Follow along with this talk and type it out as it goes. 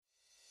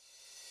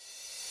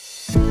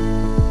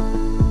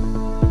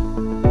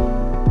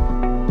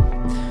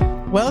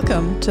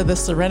Welcome to the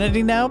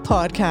Serenity Now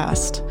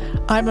podcast.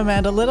 I'm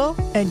Amanda Little,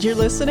 and you're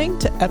listening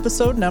to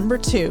episode number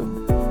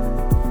 2.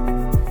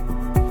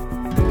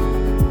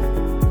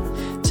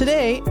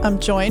 Today, I'm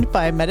joined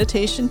by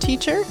meditation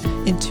teacher,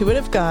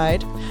 intuitive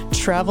guide,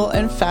 travel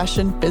and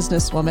fashion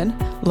businesswoman,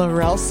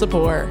 Laurel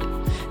Sabor.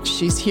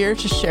 She's here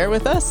to share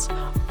with us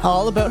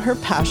all about her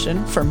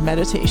passion for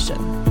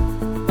meditation.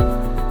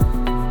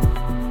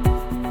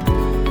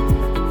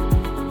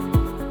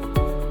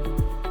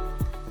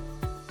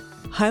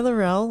 Hi,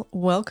 Laurel.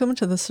 Welcome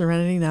to the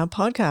Serenity Now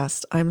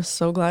podcast. I'm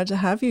so glad to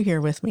have you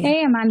here with me.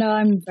 Hey,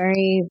 Amanda.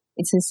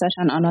 It's such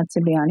an honor to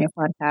be on your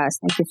podcast.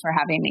 Thank you for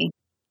having me.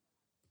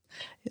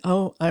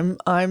 Oh,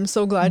 I'm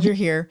so glad you're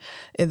here.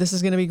 This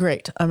is going to be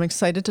great. I'm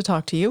excited to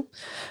talk to you.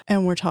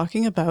 And we're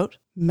talking about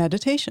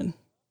meditation.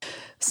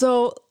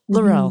 So,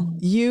 Laurel,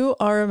 you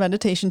are a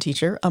meditation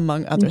teacher,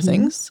 among other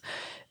things.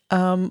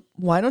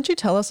 Why don't you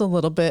tell us a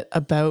little bit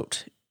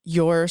about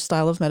your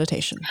style of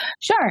meditation?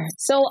 Sure.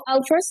 So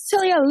I'll first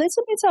tell you a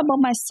little bit about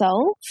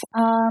myself.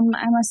 I'm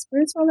a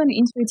spiritual and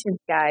intuitive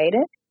guide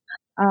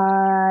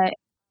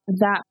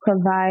that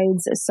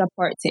provides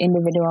support to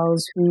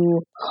individuals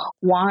who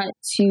want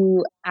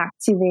to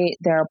activate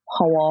their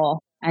power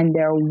and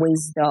their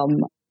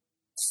wisdom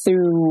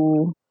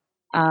through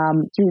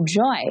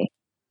joy.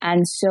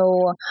 And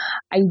so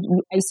I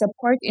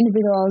support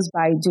individuals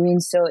by doing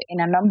so in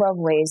a number of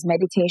ways,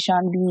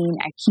 meditation being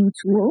a key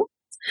tool.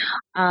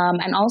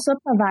 And also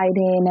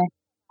providing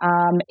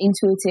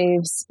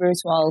intuitive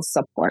spiritual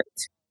support.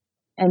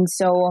 And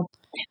so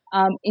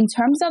in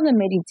terms of the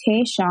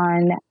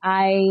meditation,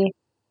 my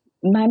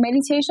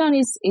meditation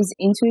is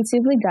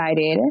intuitively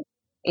guided.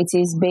 It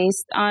is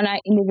based on an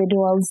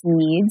individual's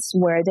needs,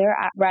 where they're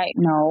at right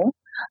now,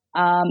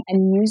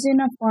 and using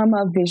a form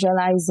of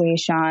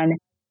visualization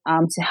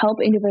to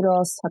help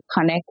individuals to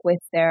connect with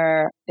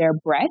their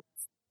breath,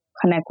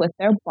 connect with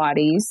their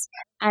bodies,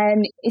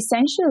 and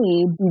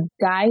essentially be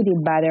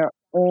guided by their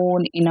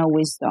own inner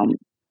wisdom.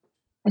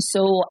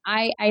 So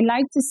I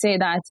like to say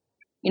that,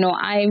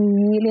 I'm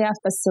really a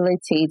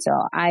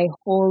facilitator. I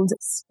hold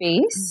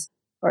space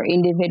for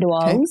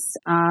individuals,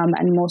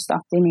 and most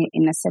often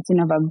in a setting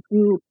of a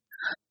group,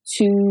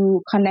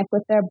 to connect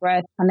with their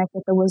breath, connect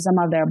with the wisdom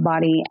of their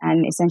body,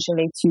 and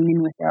essentially tune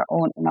in with their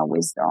own inner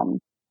wisdom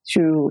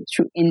through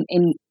in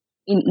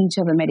each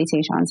of the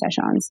meditation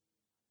sessions.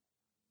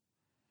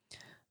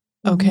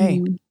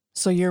 Okay.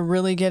 So you're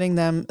really getting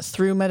them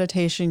through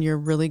meditation. You're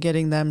really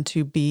getting them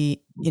to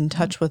be in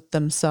touch with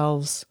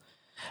themselves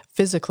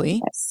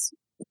physically. Yes.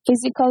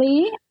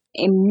 Physically,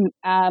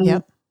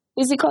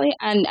 physically,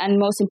 and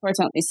most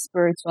importantly,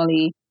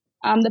 spiritually.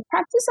 The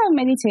practice of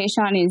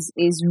meditation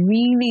is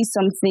really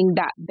something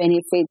that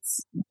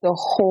benefits the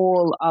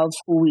whole of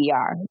who we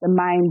are, the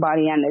mind,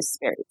 body, and the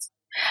spirit.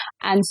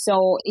 And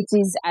so it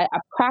is a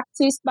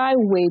practice by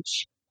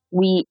which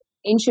we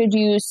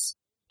introduce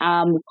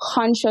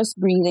conscious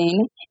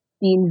breathing,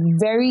 being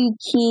very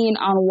keen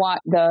on what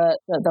the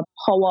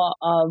power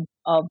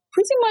of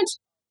pretty much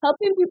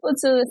helping people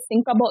to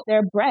think about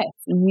their breath,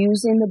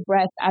 using the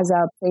breath as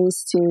a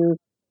place to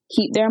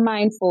keep their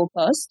mind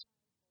focused.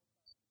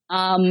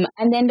 And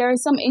then there are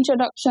some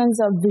introductions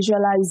of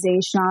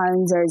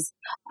visualizations. There's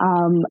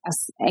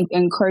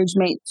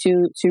encouragement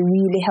to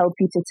really help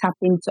you to tap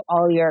into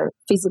all your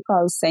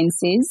physical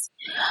senses.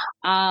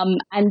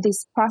 And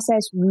this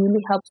process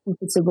really helps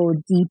people to go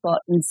deeper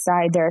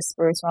inside their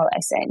spiritual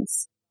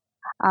essence.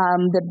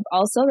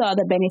 Also, the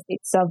other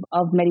benefits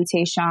of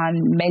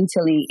meditation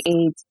mentally,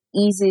 it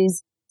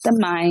eases the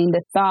mind,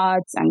 the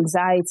thoughts,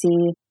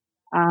 anxiety,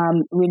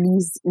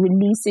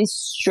 releases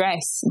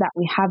stress that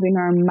we have in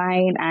our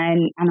mind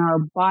and our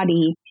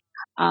body,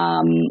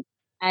 and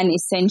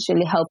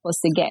essentially help us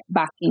to get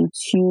back in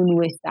tune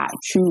with that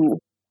true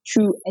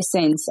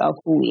essence of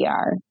who we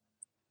are.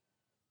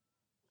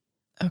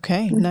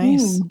 Okay,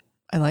 nice.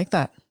 I like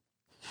that.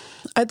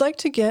 I'd like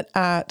to get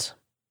at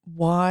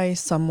why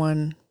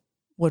someone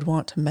would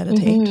want to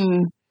meditate.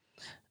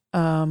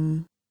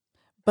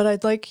 But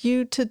I'd like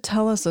you to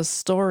tell us a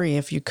story,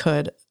 if you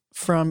could,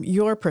 from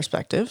your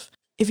perspective.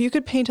 If you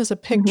could paint us a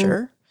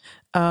picture,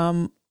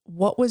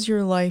 what was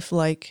your life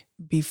like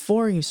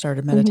before you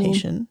started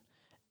meditation,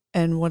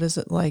 and what is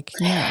it like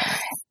now?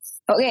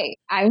 Okay,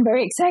 I'm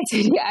very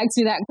excited you asked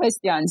me that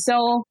question.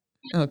 So,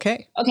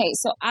 Okay,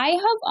 so I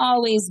have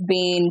always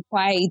been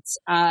quite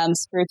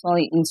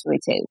spiritually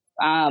intuitive.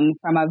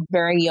 From a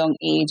very young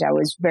age, I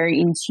was very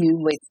in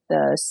tune with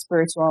the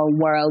spiritual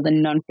world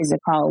and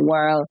non-physical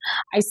world.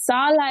 I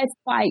saw life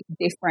quite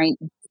different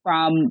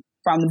from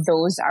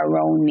those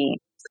around me.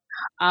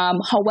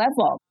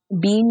 However,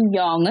 being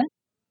young,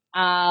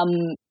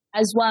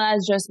 as well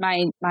as just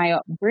my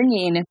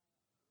upbringing,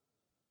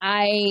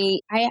 I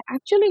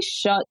actually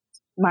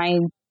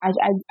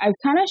I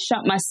kind of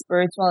shut my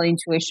spiritual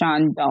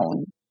intuition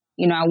down.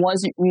 I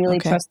wasn't really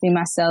trusting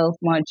myself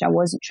much. I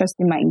wasn't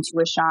trusting my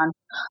intuition.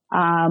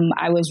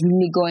 I was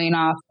really going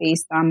off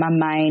based on my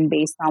mind,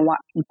 based on what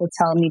people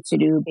tell me to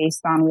do,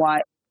 based on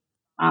what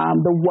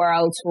the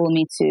world told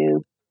me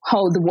to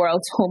how the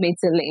world told me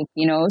to live,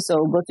 you know,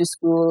 so go to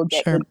school,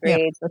 get Sure. good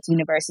grades, go to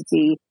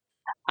university,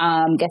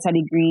 get a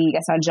degree,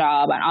 get a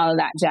job, and all of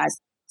that jazz.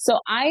 So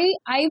I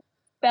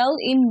fell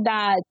in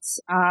that,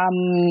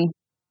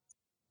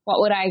 what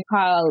would I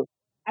call,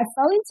 I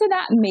fell into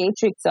that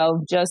matrix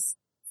of just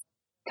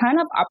kind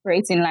of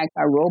operating like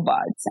a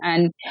robot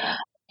and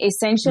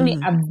essentially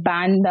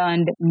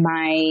abandoned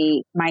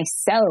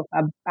myself,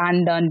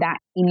 abandoned that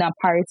inner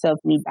part of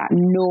me that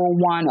no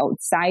one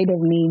outside of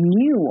me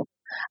knew.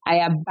 I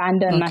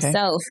abandoned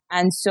myself.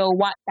 And so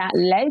what that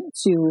led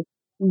to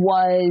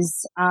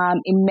was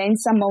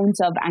immense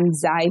amounts of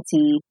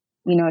anxiety,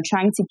 you know,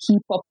 trying to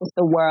keep up with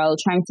the world,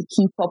 trying to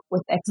keep up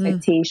with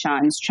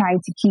expectations, trying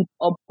to keep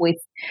up with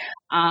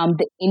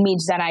the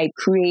image that I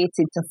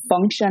created to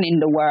function in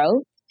the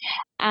world.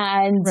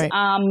 And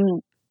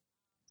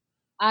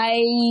I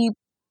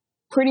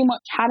pretty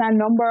much had a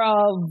number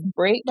of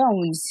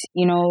breakdowns,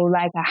 you know,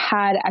 like I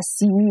had a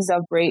series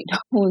of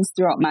breakdowns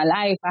throughout my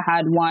life. I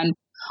had one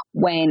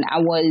when I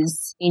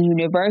was in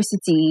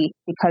university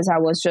because I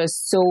was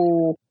just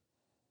so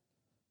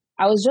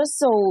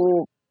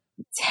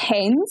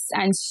tense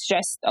and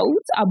stressed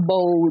out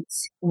about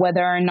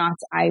whether or not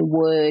I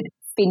would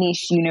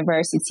finish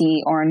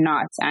university or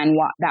not, and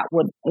what that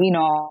would, you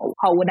know,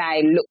 how would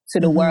I look to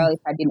the world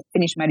if I didn't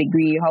finish my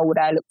degree? How would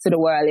I look to the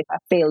world if I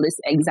failed this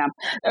exam?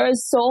 There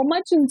is so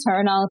much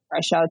internal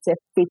pressure to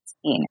fit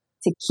in,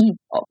 to keep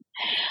up.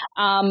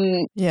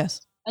 Yes.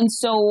 And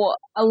so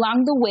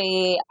along the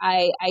way,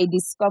 I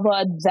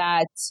discovered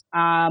that,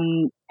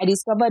 I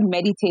discovered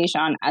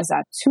meditation as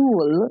a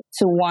tool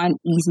to, one,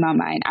 ease my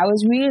mind. I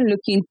was really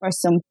looking for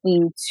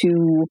something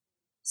to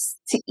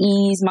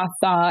ease my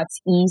thoughts,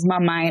 ease my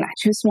mind. I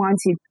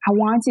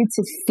wanted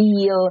to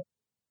feel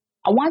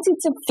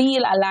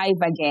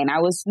alive again. I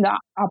was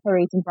not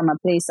operating from a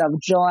place of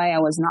joy. I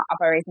was not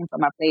operating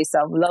from a place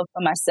of love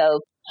for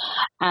myself.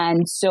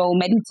 And so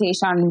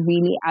meditation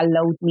really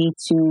allowed me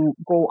to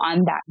go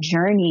on that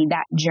journey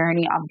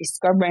of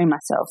discovering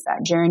myself,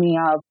 that journey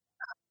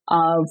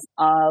of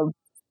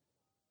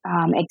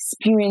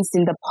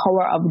experiencing the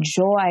power of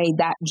joy,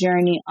 that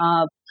journey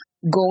of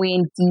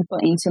going deeper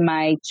into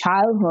my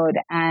childhood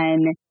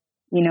and,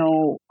 you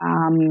know,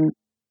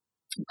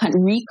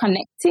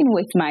 reconnecting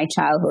with my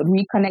childhood,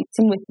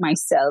 reconnecting with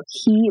myself,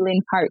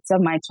 healing parts of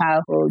my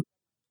childhood,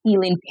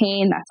 healing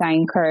pain that I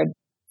incurred,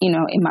 you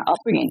know, in my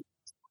upbringing.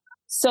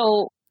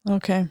 So,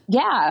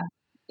 yeah,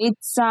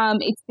 it's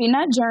been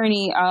a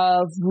journey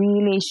of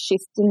really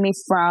shifting me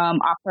from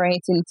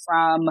operating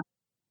from,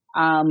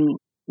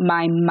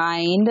 my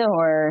mind,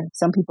 or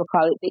some people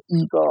call it the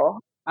ego,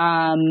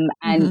 and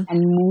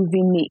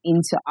moving me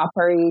into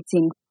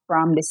operating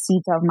from the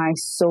seat of my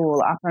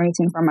soul,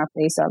 operating from a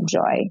place of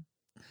joy.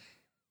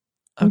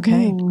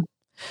 Okay.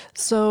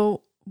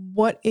 So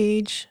what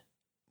age,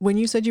 when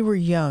you said you were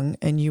young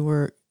and you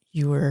were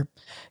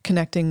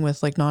connecting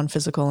with like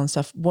non-physical and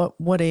stuff,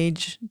 what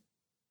age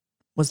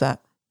was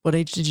that? What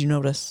age did you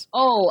notice?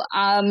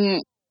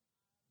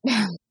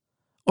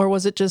 Or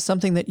was it just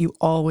something that you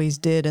always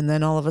did, and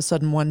then all of a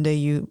sudden one day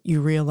you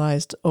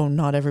realized, oh,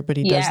 not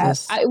everybody does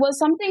this? Yeah, it was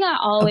something I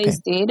always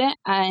did,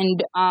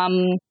 and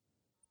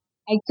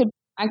I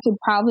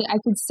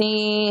could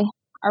say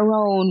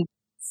around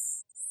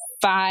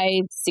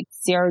 5-6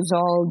 years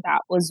old.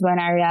 That was when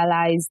I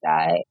realized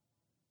that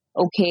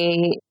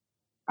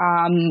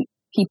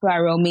people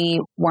around me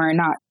were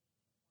not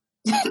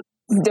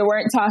they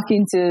weren't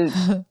talking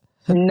to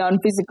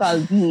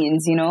non-physical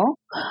beings, you know.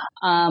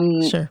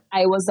 Sure.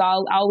 I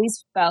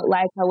always felt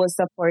like I was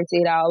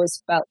supported. I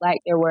always felt like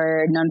there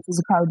were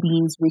non-physical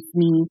beings with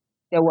me.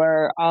 They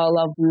were all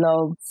of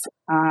love.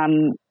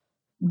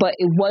 But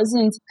it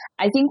wasn't,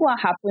 I think what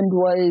happened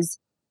was,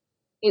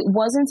 it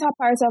wasn't a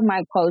part of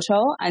my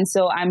culture. And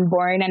so I'm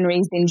born and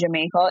raised in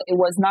Jamaica. It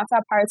was not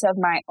a part of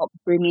my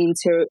upbringing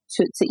to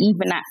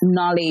even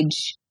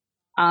acknowledge,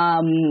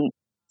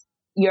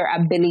 your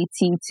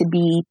ability to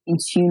be in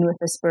tune with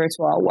the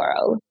spiritual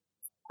world.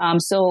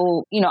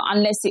 So, you know,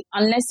 unless it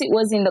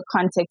was in the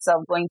context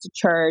of going to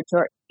church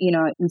or, you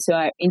know, into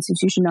an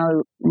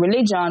institutional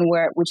religion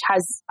which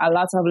has a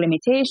lot of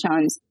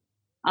limitations,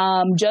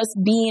 just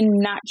being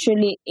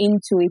naturally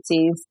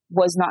intuitive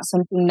was not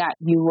something that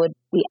you would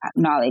be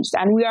acknowledged.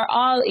 And we are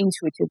all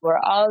intuitive. We're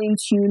all in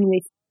tune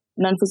with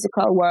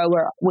non-physical world.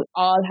 We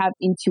all have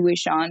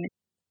intuition.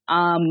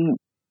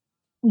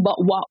 But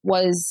what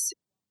was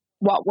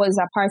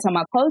a part of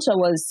my culture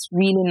was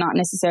really not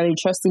necessarily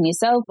trusting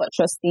yourself, but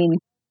trusting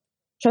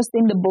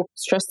the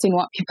books, trusting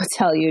what people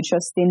tell you,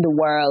 trusting the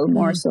world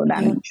more so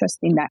than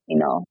trusting that, you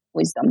know,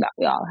 wisdom that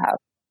we all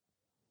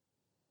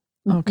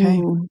have.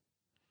 Okay.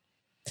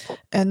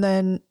 And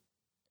then,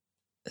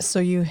 so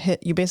you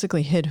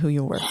basically hid who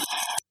you were.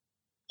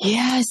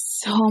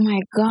 Yes. Oh my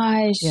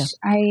gosh. Yeah.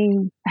 I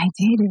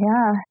did.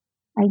 Yeah,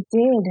 I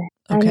did.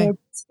 Okay.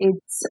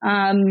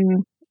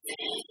 And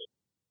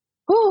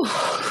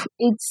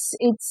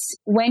it's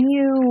when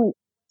you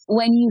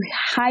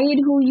hide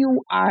who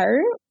you are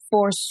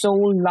for so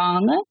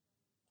long,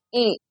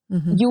 you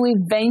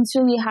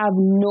eventually have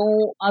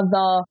no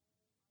other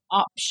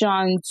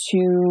option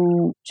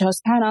to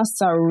just kind of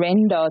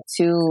surrender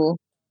to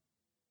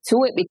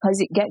it because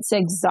it gets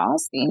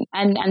exhausting.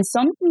 And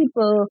some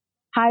people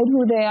hide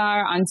who they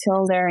are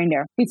until they're in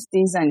their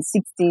 50s and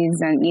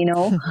 60s and, you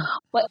know,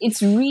 but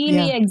it's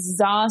really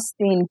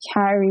exhausting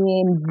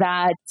carrying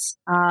that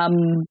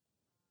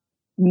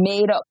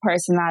made up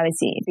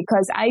personality,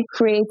 because I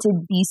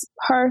created this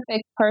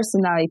perfect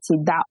personality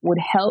that would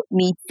help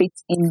me fit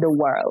in the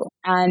world.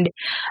 And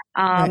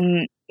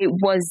it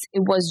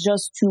was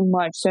just too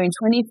much. So in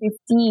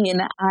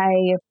 2015,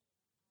 I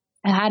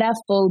had a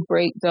full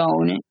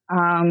breakdown.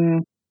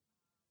 And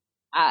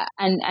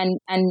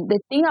the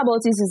thing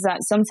about this is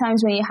that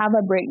sometimes when you have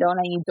a breakdown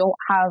and you don't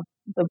have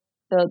the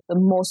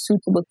most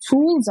suitable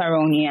tools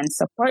around you and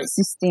support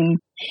system,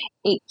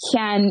 it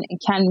can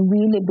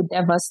really be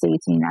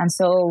devastating. And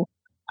so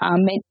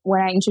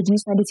when I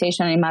introduced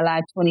meditation in my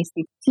life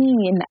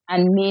 2015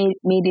 and made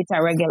it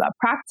a regular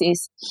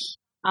practice,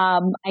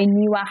 I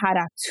knew I had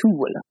a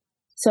tool.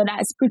 So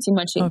that's pretty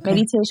much it. Okay.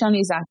 Meditation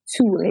is a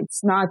tool.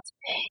 It's not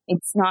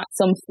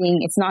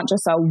something, it's not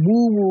just a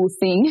woo-woo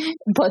thing,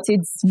 but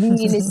it's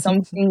really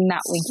something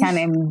that we can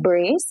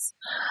embrace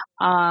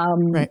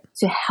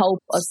to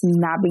help us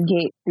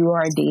navigate through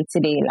our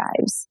day-to-day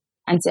lives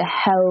and to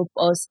help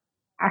us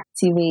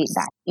activate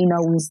that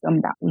inner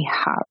wisdom that we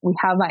have. We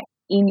have a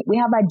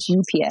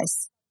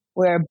GPS.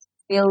 We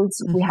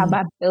have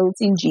a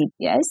built-in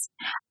GPS.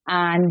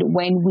 And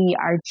when we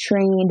are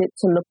trained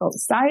to look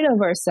outside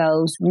of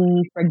ourselves,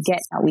 we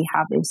forget that we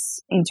have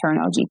this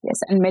internal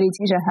GPS, and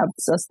meditation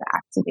helps us to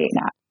activate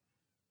that.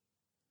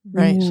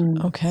 Right.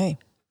 Okay.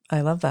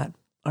 I love that.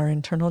 Our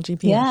internal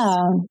GPS.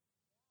 Yeah.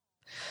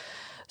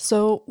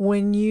 So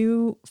when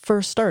you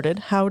first started,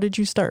 how did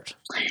you start?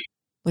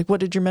 Like, what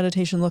did your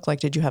meditation look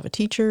like? Did you have a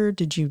teacher?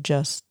 Did you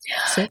just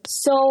sit?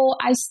 So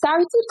I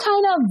started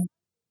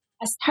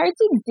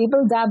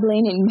dibble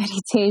dabbling in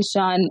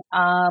meditation.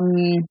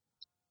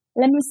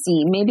 Let me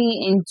see,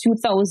 maybe in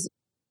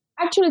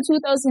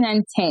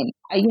 2010.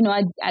 I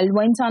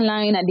went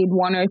online, I did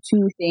one or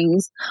two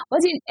things,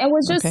 but I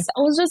was just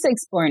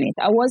exploring it.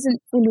 I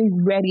wasn't fully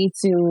ready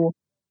to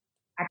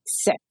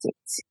accept it.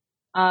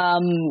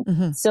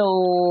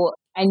 So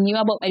I knew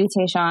about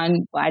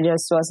meditation, but I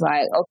just was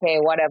like, okay,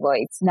 whatever,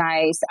 it's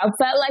nice. I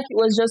felt like it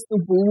was just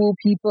the woo-woo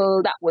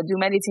people that would do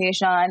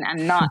meditation,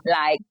 and not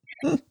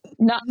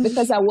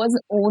because I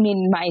wasn't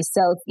owning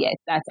myself yet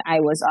that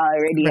I was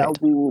already a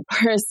woo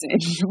person,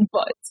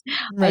 but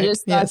I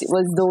just thought it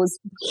was those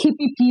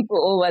hippie people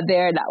over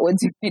there that would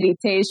do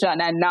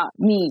meditation and not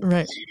me.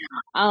 Right.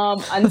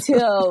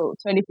 Until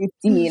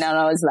 2015, and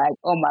I was like,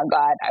 oh my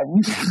God, I'm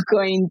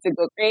going to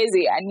go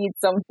crazy. I need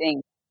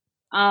something.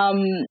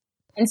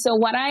 And so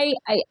what I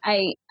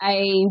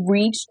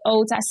reached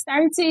out, I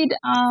started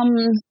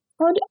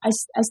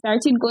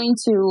going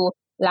to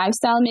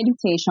Lifestyle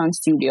Meditation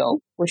Studio,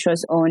 which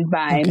was owned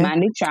by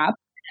Mandy Trapp.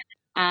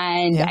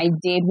 And I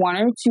did one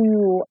or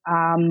two,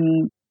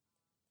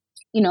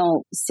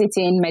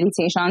 sit-in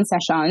meditation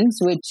sessions,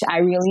 which I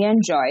really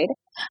enjoyed.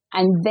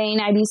 And then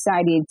I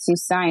decided to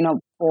sign up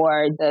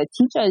for the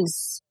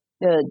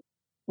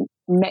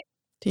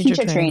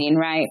teacher training,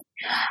 right?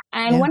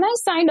 And when I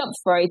signed up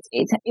for it,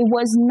 it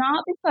was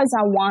not because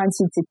I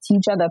wanted to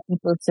teach other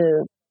people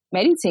to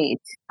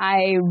meditate.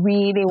 I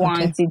really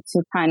wanted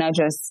to kind of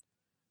just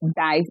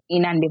dive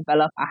in and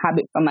develop a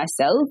habit for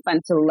myself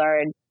and to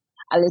learn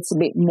a little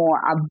bit more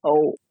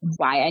about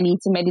why I need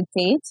to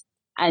meditate.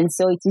 And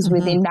so it is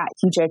within that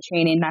teacher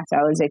training that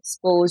I was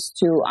exposed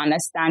to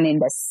understanding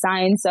the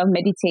science of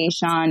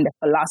meditation, the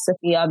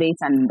philosophy of it,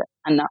 and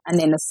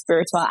then the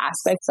spiritual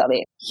aspects of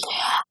it.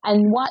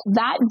 And what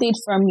that did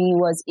for me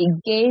was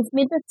it gave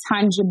me the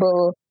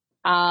tangible,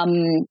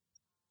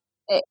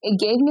 it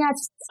gave me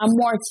a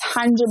more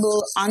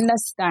tangible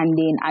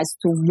understanding as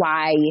to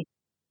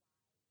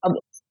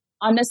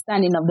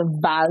understanding of the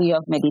value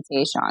of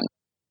meditation.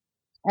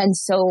 And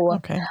so,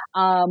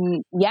 I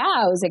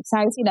was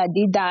excited. I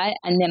did that.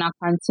 And then I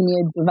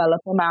continued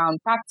developing my own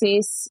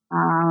practice.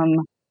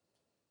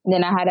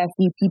 Then I had a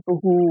few people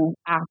who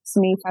asked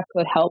me if I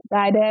could help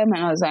guide them.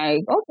 And I was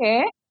like,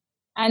 okay.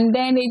 And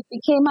then it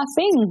became a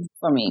thing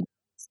for me.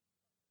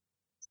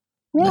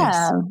 Yeah.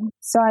 Nice.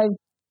 So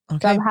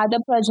I've had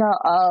the pleasure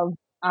of,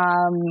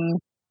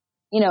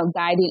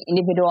 guiding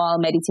individual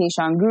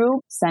meditation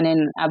groups. And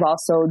then I've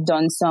also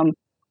done some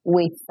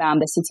with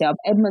the city of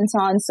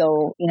Edmonton.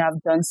 So,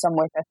 I've done some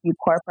with a few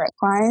corporate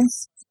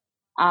clients.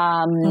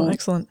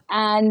 Excellent.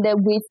 And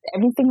with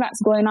everything that's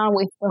going on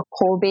with the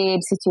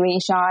COVID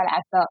situation,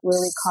 I felt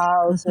really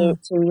called to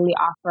really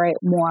offer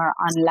it more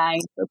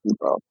online for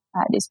people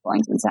at this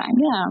point in time.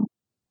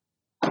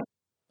 Yeah.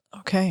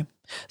 Okay.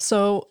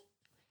 So,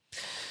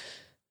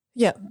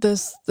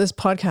 this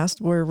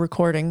podcast we're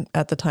recording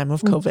at the time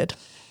of COVID.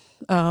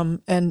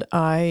 And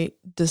I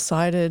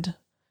decided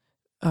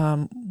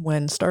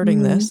when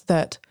starting this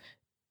that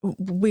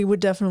we would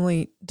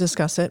definitely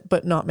discuss it,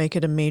 but not make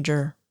it a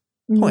major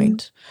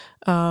point.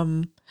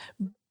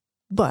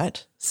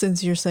 But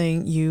since you're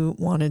saying you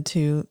wanted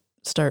to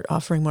start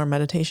offering more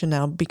meditation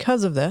now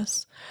because of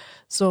this,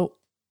 So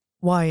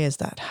why is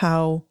that?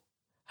 How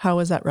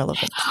is that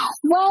relevant?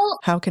 Well,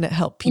 how can it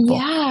help people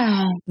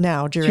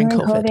now during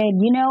COVID?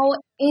 You know,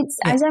 it's,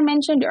 as I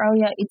mentioned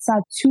earlier, it's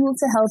a tool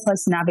to help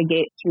us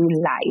navigate through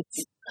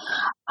life.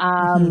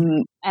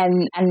 And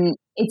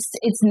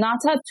it's not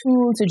a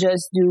tool to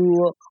just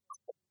do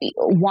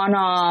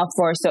one-off,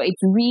 or so.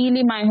 It's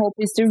really, my hope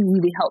is to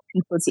really help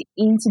people to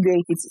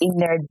integrate it in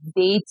their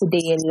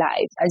day-to-day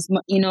life. As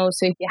you know,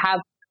 so if you have,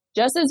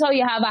 just as how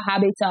you have a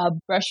habit of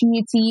brushing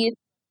your teeth,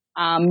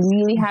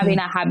 really having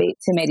a habit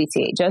to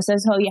meditate, just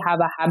as how you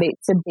have a habit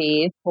to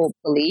bathe,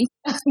 hopefully,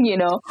 you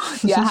know,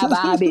 you have a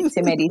habit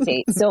to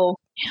meditate. So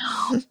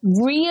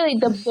really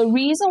the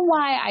reason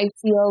why I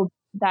feel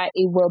that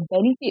it will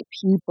benefit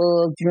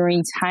people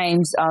during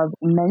times of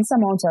immense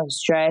amount of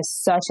stress,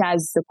 such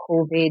as the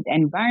COVID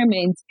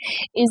environment,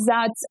 is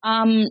that,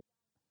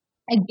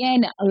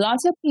 again, a lot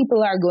of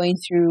people are going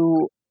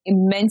through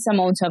immense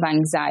amounts of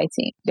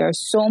anxiety. There's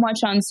so much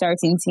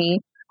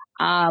uncertainty.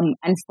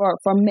 And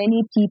for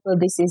many people,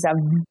 this is a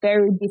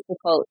very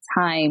difficult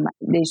time.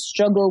 They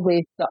struggle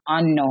with the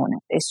unknown.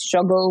 They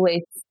struggle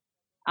with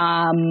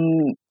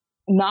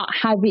not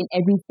having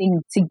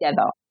everything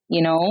together,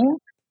 you know?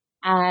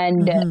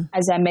 And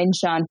as I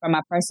mentioned from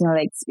a personal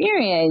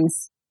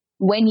experience,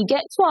 when you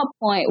get to a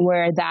point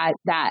where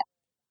that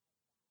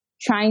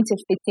trying to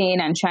fit in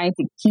and trying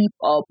to keep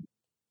up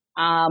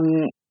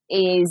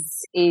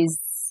is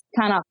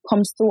kind of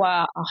comes to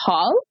a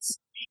halt,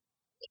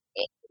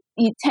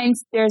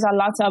 there's a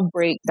lot of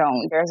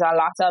breakdown. There's a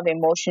lot of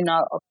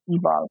emotional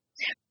upheaval.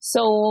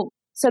 So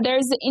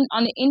there's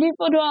on the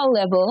individual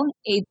level,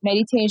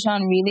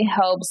 meditation really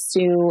helps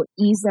to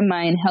ease the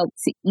mind,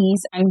 helps to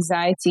ease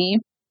anxiety.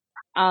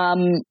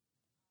 And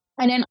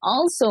then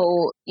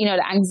also, you know,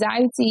 the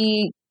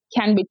anxiety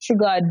can be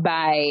triggered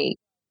by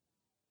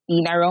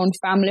being around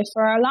family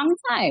for a long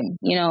time,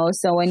 you know.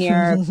 So when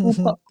you're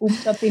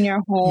cooped up in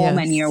your home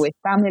and you're with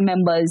family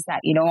members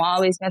that you don't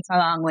always get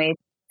along with,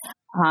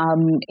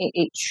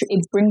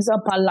 it brings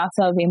up a lot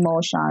of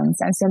emotions.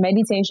 And so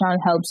meditation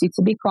helps you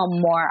to become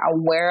more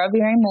aware of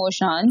your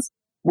emotions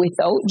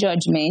without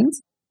judgment,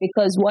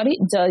 because what it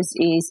does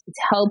is it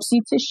helps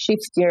you to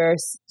shift your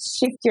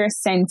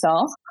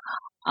center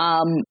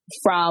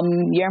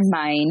from your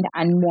mind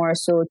and more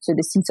so to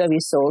the seat of your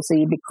soul. So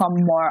you become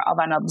more of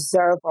an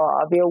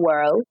observer of your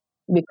world,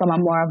 you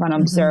become more of an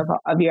observer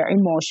of your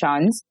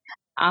emotions.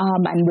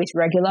 And with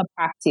regular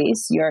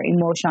practice, your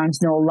emotions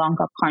no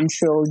longer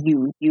control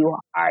you. You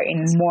are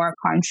in more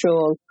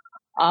control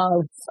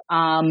of,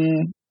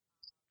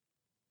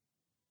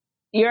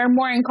 you're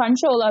more in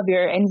control of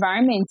your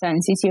environment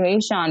and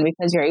situation,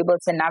 because you're able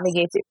to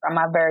navigate it from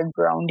a very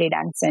grounded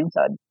and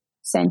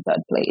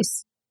centered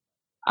place.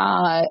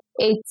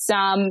 It's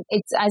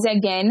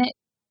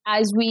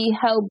as we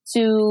help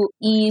to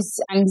ease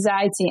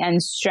anxiety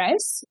and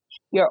stress,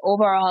 your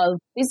overall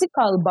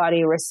physical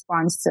body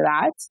responds to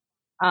that.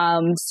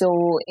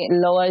 So it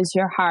lowers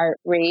your heart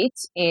rate,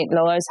 it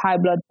lowers high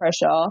blood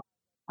pressure,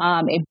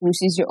 it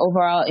boosts your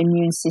overall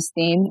immune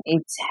system,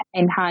 it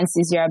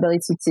enhances your ability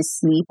to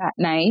sleep at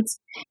night.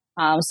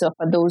 So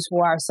for those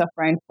who are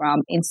suffering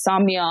from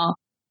insomnia,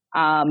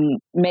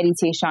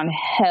 meditation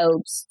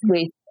helps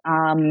with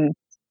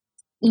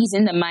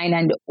easing the mind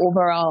and the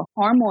overall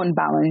hormone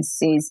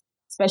balances,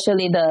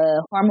 especially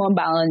the hormone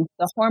balance.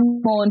 The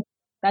hormone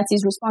that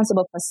is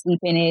responsible for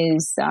sleeping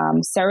is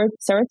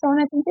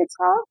serotonin, I think it's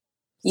called.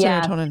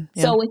 Serotonin.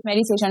 Yeah. So with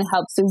meditation, it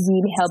helps to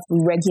really help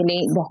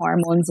regulate the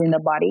hormones in the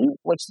body,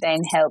 which then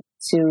help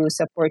to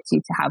support you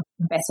to have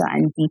better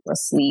and deeper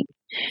sleep.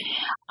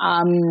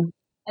 And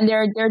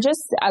there are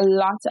just a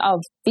lot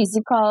of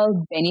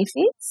physical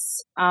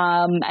benefits.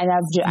 And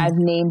I've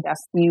named a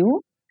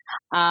few.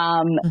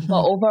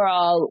 But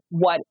overall,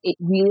 what it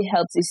really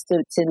helps is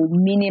to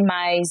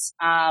minimize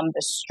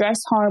the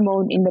stress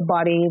hormone in the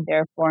body,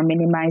 therefore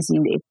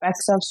minimizing the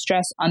effects of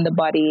stress on the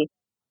body,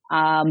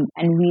 and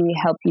really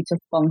help you to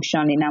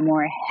function in a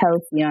more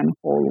healthy and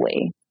whole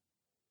way.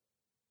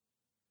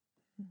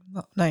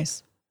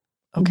 Nice.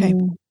 Okay.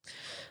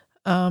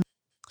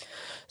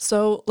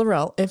 So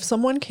Laurel, if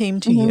someone came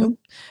to you,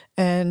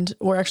 and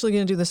we're actually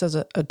going to do this as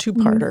a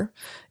two-parter,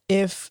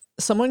 if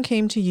someone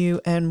came to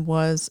you and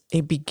was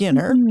a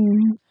beginner,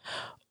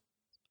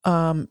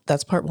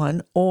 that's part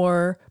one,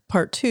 or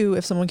part two,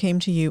 if someone came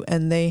to you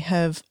and they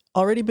have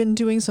already been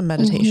doing some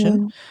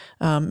meditation,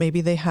 maybe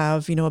they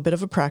have, a bit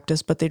of a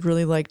practice, but they'd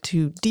really like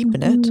to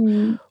deepen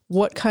it.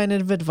 What kind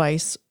of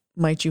advice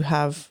might you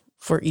have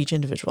for each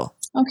individual?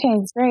 Okay,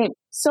 great.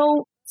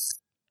 So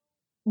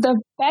the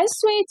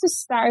best way to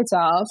start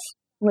off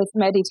with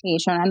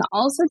meditation and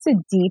also to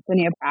deepen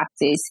your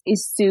practice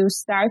is to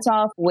start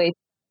off with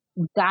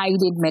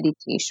guided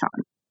meditation.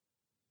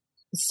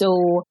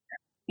 So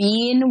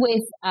being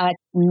with a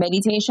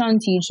meditation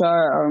teacher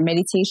or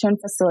meditation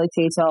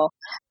facilitator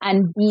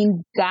and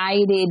being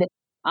guided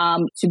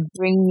to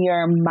bring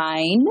your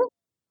mind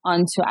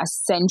onto a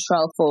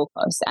central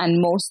focus. And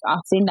most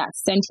often that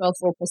central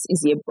focus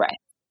is your breath,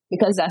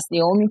 because that's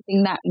the only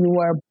thing that you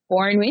were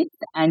born with,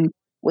 and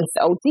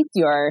without it,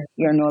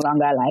 you're no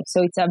longer alive.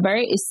 So it's a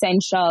very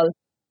essential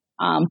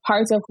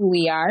part of who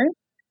we are.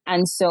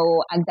 And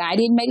so a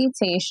guided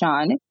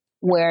meditation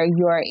where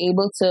you are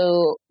able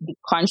to be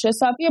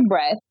conscious of your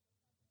breath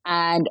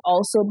and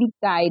also be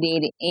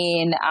guided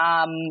in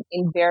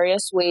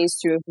various ways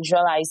through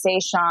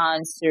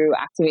visualizations, through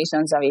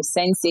activations of your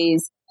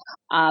senses,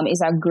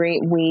 is a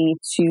great way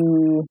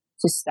to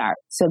start.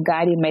 So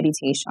guided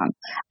meditation.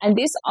 And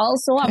this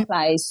also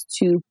applies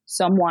to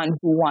someone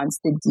who wants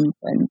to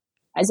deepen.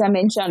 As I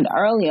mentioned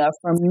earlier,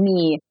 for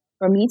me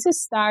to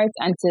start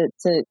and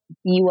to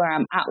be where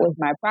I'm at with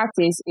my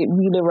practice, it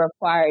really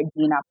required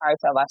being a part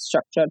of a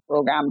structured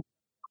program.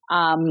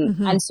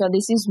 And so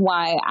this is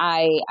why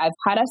I've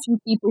had a few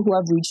people who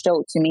have reached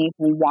out to me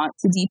who want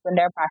to deepen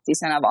their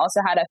practice. And I've also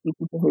had a few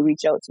people who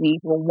reach out to me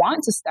who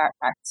want to start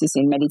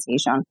practicing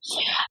meditation.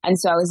 And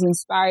so I was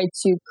inspired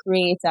to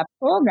create a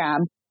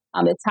program.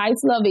 The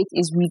title of it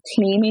is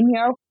Reclaiming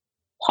Your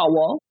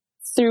Power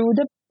Through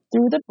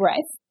the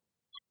Breath.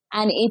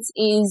 And it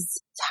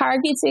is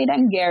targeted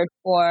and geared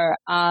for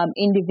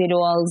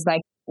individuals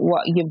like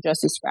what you've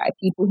just described,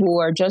 people who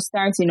are just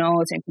starting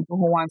out and people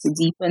who want to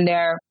deepen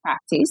their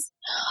practice,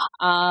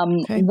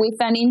 with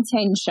an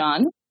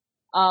intention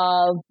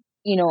of,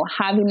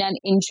 having an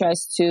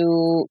interest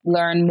to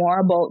learn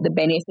more about the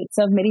benefits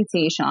of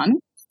meditation.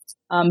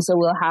 So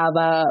we'll have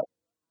a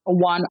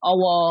 1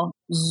 hour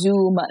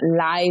Zoom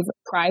live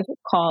private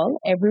call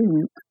every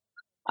week.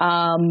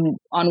 On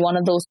one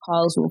of those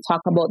calls, we'll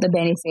talk about the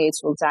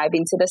benefits. We'll dive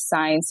into the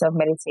science of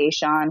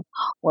meditation.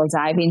 We'll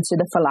dive into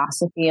the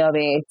philosophy of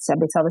it, a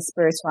bit of a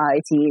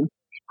spirituality.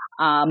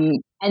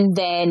 And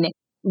then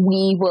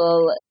we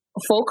will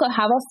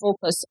have a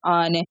focus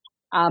on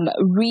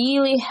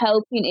really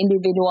helping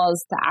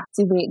individuals to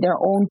activate their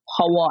own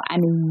power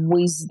and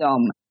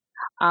wisdom.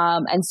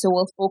 And so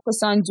we'll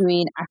focus on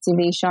doing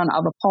activation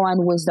of the power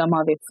and wisdom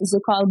of a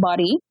physical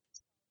body,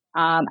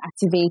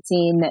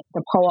 activating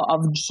the power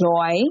of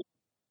joy,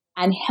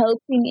 and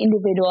helping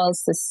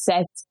individuals to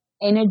set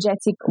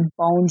energetic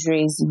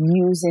boundaries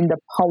using the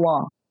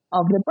power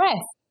of the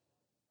breath.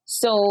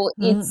 So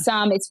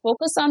it's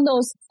focused on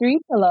those 3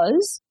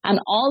 pillars, and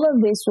all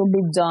of this will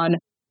be done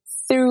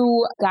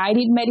through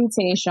guided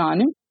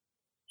meditation,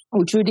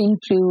 which would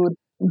include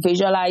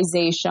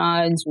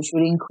visualizations, which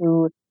would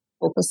include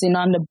focusing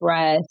on the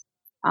breath,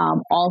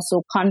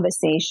 also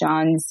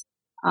conversations,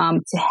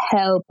 to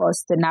help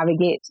us to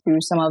navigate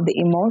through some of the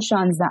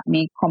emotions that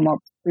may come up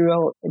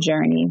throughout the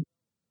journey.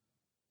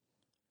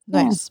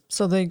 Nice. Yeah.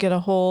 So they get a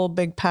whole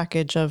big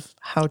package of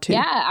how to.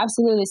 Yeah,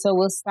 absolutely. So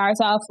we'll start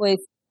off with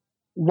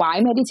why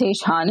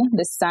meditation,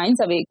 the science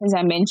of it, because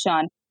I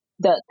mentioned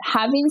that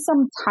having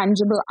some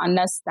tangible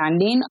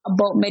understanding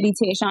about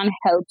meditation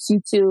helps you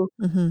to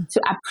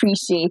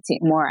appreciate it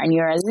more, and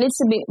you're a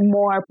little bit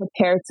more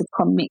prepared to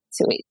commit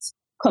to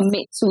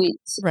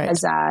it right.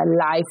 as a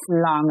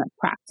lifelong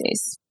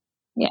practice.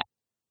 Yeah.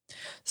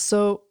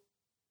 So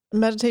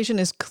meditation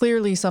is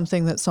clearly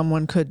something that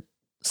someone could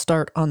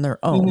start on their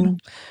own,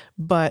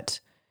 but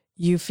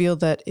you feel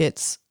that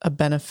it's a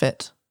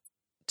benefit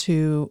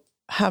to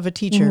have a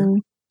teacher,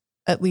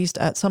 at least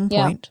at some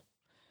point. Yeah.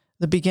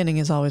 The beginning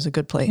is always a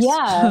good place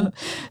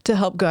to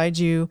help guide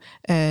you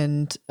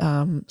and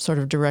sort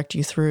of direct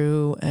you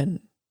through and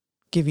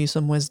give you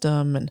some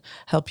wisdom and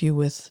help you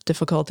with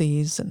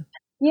difficulties. And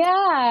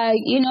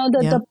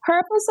the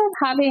purpose of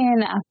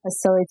having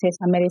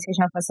a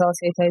meditation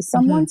facilitator is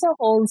someone to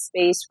hold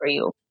space for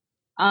you.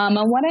 And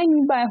what I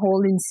mean by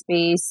holding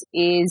space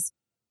is,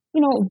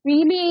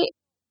 really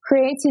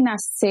creating a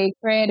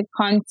sacred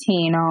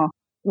container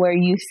where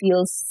you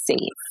feel safe,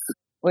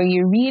 where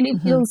you really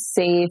feel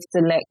safe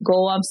to let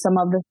go of some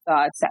of the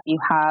thoughts that you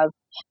have.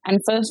 And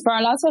for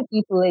a lot of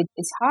people,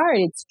 it's hard,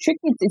 it's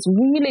tricky, it's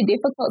really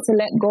difficult to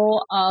let go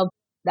of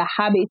the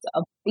habit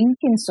of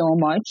thinking so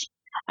much.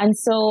 And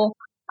so,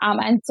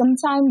 and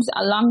sometimes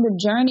along the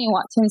journey,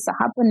 what tends to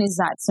happen is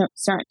that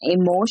certain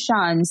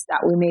emotions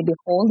that we may be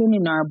holding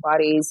in our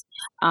bodies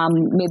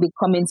may be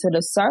coming to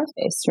the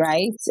surface,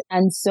 right?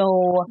 And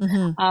so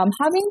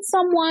having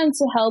someone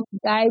to help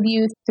guide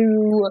you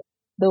through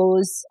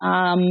those,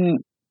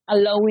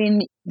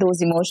 allowing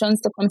those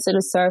emotions to come to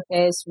the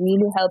surface,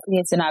 really helping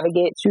you to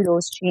navigate through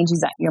those changes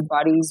that your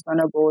body is going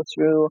to go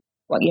through,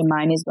 what your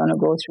mind is going to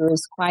go through,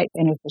 is quite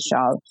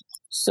beneficial.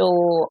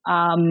 So,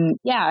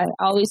 I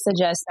always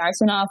suggest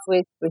starting off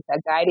with a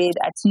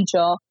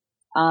teacher.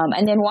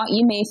 And then what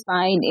you may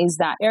find is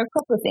that there are a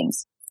couple of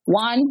things.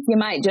 One, you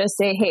might just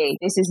say, hey,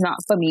 this is not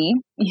for me.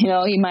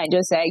 You might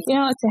just say,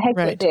 to heck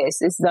with this.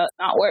 This does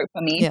not work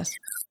for me. Yes.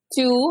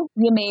 2,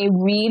 you may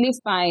really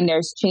find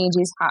there's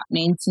changes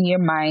happening to your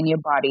mind, your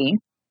body.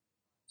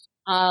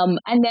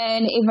 And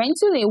then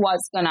eventually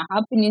what's going to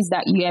happen is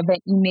that you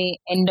may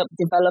end up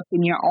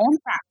developing your own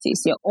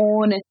practice, your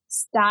own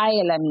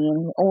style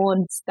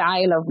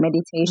of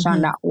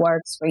meditation that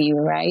works for you,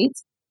 right?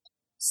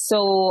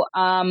 So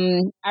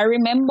I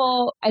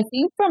remember, I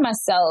think for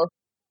myself,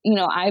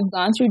 I've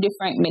gone through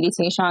different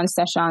meditation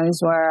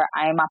sessions where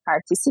I'm a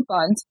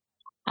participant.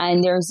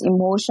 and there's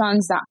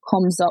emotions that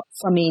comes up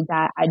for me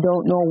that I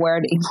don't know where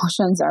the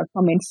emotions are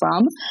coming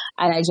from,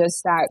 and I just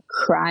start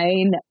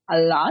crying a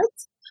lot.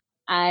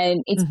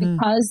 And it's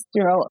because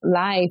throughout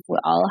life, we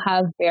all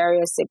have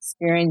various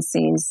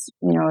experiences,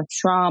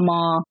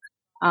 trauma,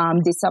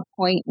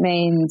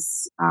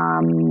 disappointments,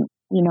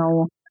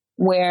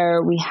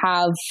 where we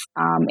have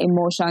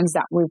emotions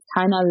that we've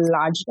kind of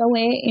lodged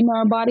away in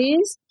our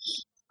bodies.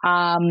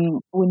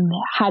 We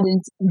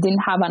didn't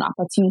have an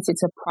opportunity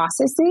to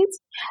process it.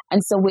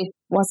 And so with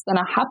what's going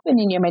to happen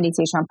in your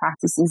meditation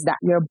practice is that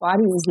your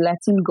body is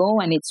letting go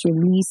and it's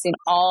releasing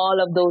all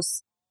of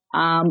those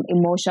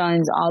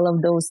emotions, all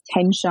of those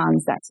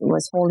tensions that it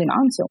was holding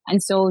on to.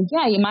 And so,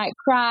 yeah, you might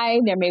cry.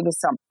 There may be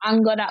some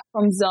anger that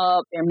comes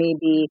up. There may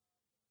be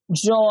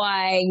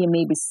joy. You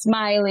may be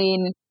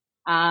smiling.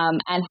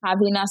 And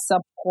having a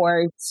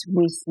support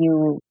with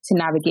you to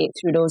navigate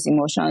through those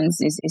emotions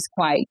is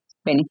quite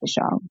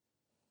beneficial.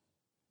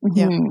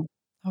 Yeah.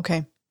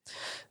 Okay.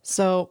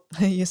 So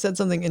you said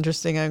something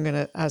interesting. I'm going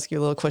to ask you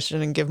a little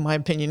question and give my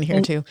opinion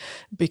here too,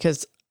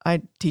 because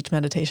I teach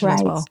meditation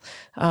as well.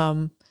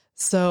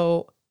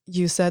 So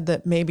you said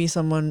that maybe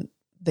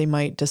they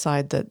might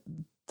decide that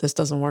this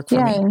doesn't work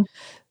for me.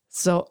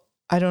 So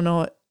I don't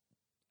know.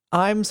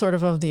 I'm sort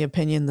of the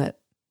opinion that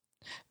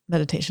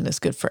meditation is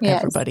good for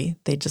everybody.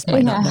 They just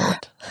might not know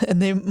it,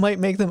 and they might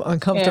make them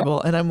uncomfortable.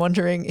 And I'm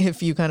wondering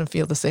if you kind of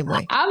feel the same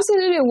way.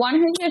 Absolutely,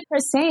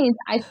 100%.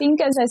 I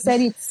think, as I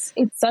said, it's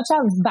such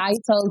a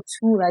vital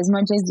tool. As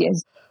much as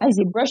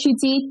you brush your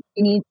teeth,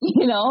 you need,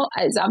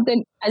 as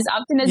often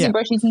as you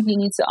brush your teeth, you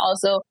need to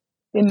also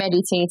be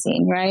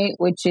meditating, right?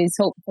 Which is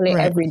hopefully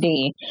every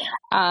day.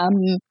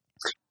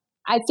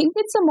 I think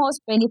it's the most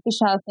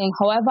beneficial thing.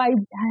 However, I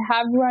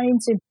have run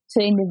into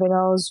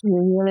individuals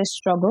who really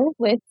struggle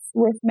with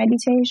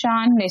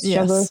meditation. They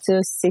struggle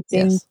to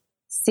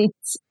sit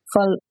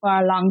for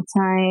a long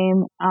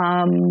time.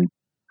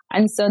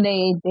 And so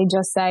they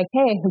just like,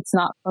 hey, it's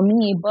not for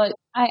me. But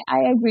I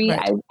agree.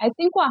 Right. I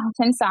think what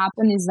tends to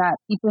happen is that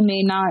people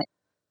may not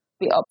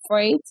be up for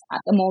it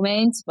at the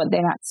moment, but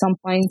then at some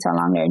point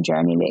along their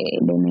journey, they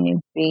may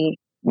be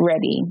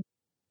ready.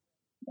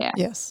 Yeah.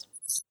 Yes.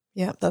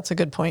 Yeah, that's a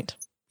good point.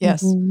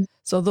 Yes.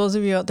 So those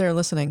of you out there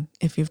listening,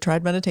 if you've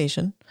tried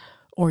meditation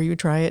or you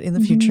try it in the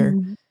future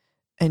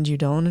and you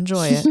don't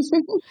enjoy it,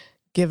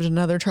 give it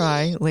another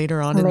try later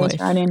on in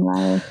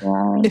life.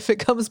 If it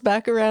comes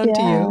back around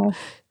to you,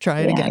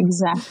 try it again.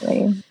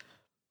 Exactly.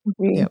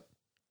 Agree. Yep.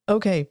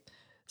 Okay.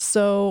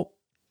 So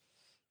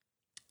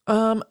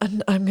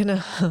and I'm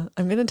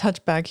gonna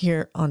touch back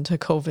here onto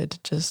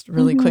COVID just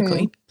really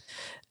quickly.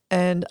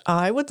 And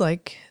I would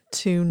like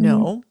to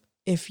know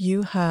if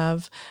you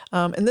have,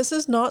 and this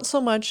is not so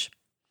much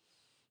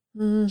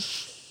a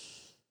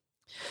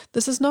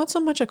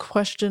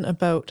question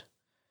about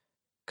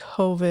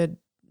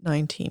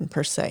COVID-19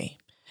 per se.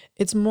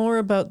 It's more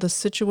about the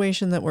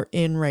situation that we're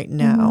in right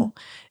now.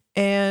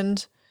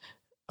 And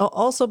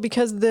also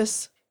because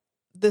this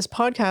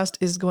podcast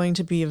is going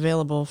to be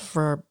available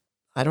for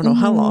I don't know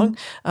how long.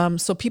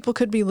 So people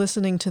could be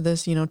listening to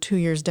this, 2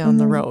 years down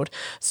the road.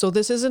 So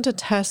this isn't a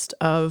test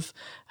of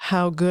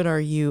how good are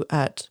you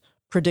at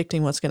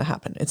predicting what's going to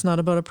happen. It's not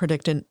about a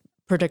prediction.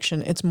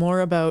 It's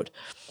more about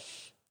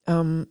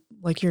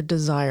like your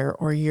desire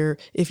or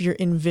if you're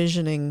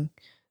envisioning,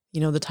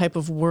 the type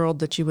of world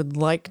that you would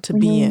like to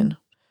be in.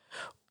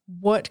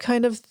 What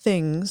kind of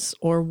things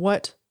or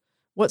what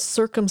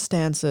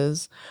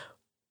circumstances,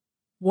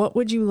 what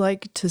would you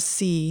like to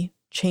see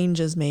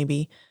changes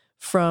maybe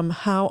from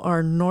how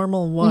our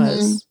normal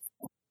was,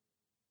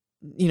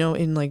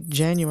 in like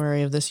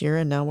January of this year,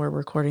 and now we're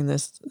recording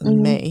this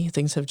in May.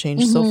 Things have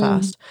changed so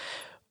fast.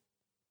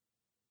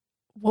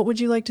 What would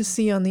you like to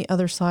see on the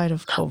other side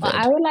of COVID? Well,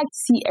 I would like to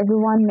see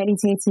everyone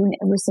meditating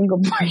every single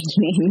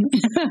morning.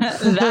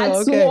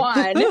 That's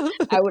one.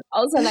 I would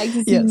also like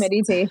to see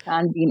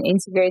meditation being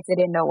integrated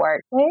in the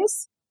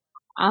workplace.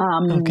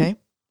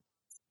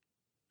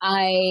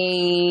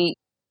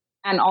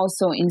 And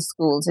also in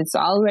schools. It's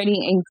already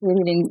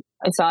integrated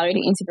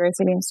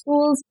in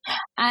schools.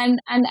 And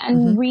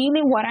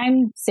really what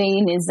I'm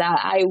saying is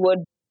that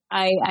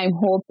I'm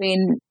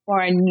hoping for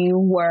a new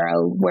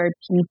world where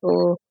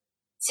people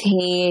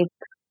take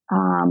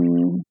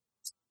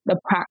the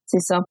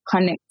practice of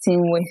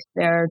connecting with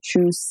their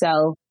true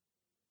self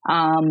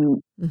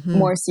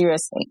more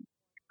seriously.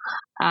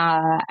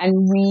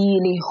 And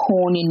really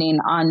honing in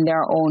on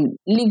their own,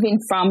 living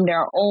from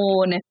their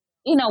own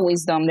inner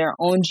wisdom, their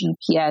own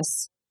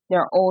GPS,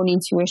 their own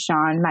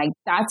intuition. Like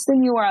that's the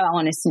new world I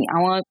want to see.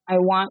 I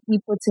want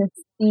people to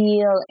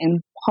feel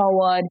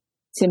empowered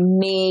to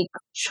make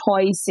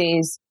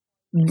choices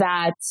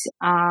that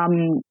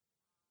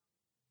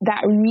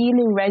that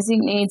really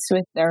resonates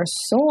with their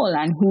soul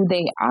and who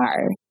they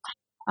are.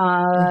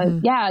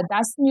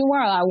 That's the new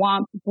world. I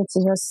want people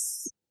to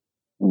just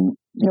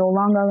no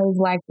longer live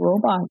like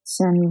robots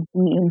and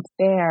be in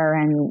fear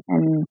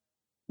and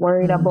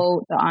worried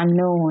about the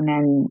unknown.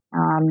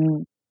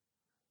 And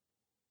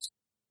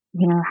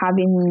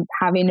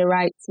having the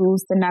right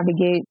tools to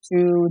navigate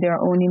through their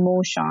own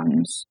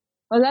emotions.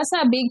 Well, that's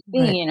a big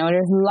thing, Right.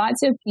 There's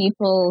lots of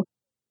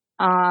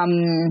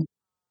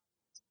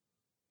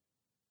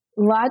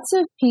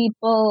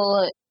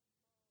people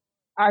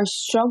are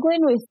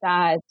struggling with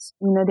that.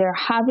 They're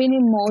having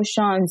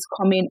emotions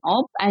coming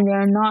up and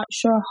they're not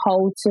sure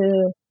how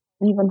to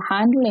even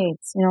handle it,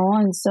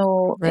 and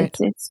so Right.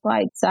 it's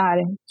quite sad.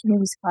 It's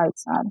really quite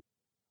sad.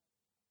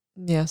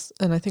 Yes,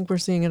 and I think we're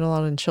seeing it a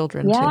lot in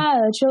children too.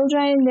 Yeah,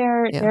 children,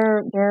 they're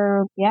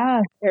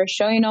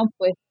showing up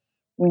with,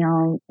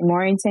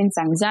 more intense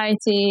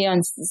anxiety,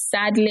 and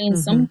sadly, in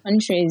some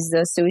countries,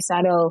 the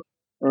suicidal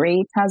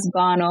rate has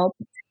gone up.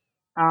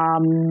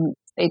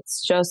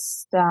 It's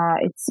just,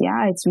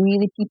 it's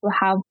really people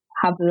have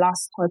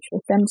lost touch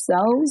with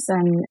themselves,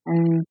 and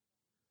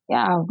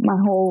my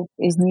hope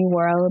is new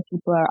world.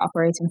 People are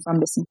operating from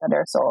the seat of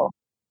their soul.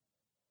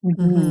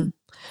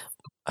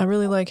 I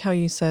really like how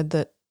you said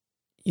that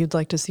you'd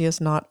like to see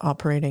us not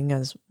operating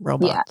as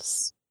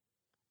robots.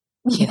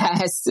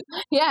 Yes.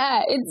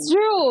 Yeah, it's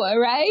true,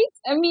 right?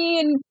 I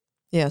mean,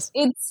 yes,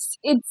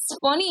 it's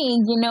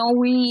funny,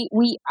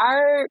 we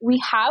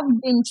have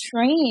been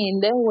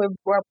trained,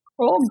 we're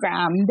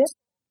programmed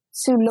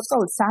to look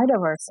outside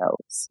of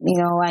ourselves,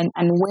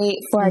 and wait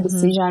for a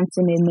decision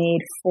to be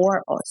made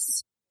for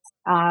us.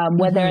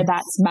 Whether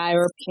that's by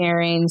our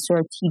parents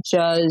or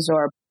teachers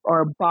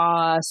or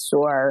boss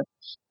or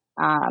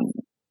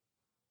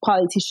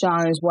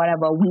politicians,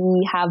 whatever,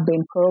 we have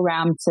been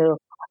programmed to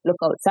look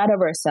outside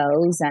of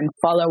ourselves and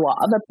follow what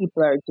other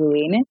people are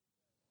doing.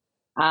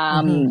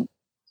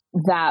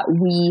 That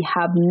we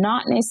have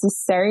not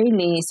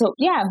necessarily,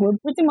 we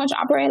pretty much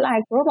operate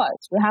like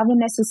robots. We haven't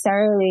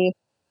necessarily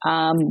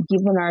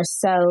given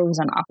ourselves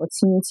an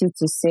opportunity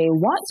to say,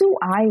 what do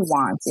I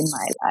want in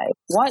my life?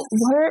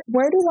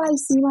 Where do I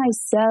see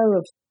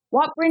myself?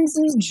 What brings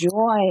me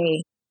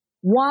joy?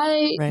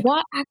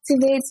 What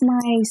activates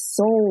my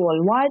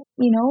soul?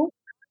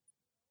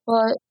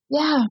 But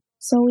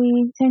so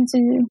we tend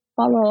to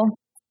follow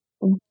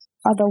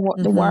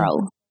the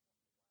world.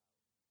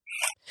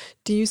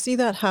 Do you see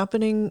that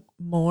happening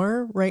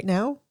more right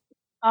now?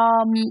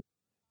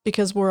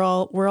 Because we're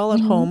all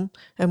at home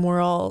and we're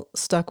all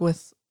stuck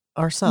with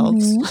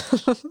ourselves.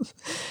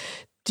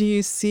 Do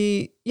you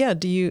see? Yeah.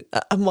 Do you?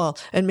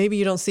 And maybe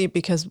you don't see it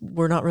because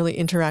we're not really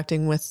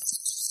interacting with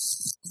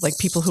like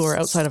people who are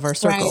outside of our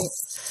circle. Right.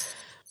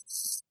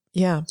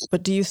 Yeah.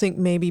 But do you think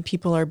maybe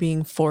people are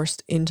being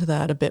forced into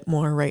that a bit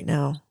more right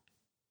now?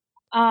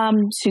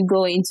 To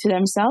go into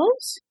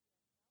themselves?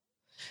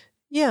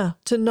 Yeah,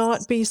 to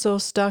not be so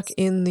stuck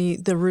in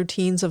the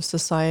routines of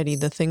society,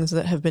 the things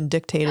that have been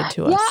dictated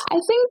to us. Yeah,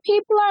 I think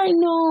people are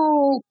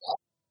now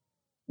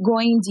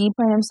going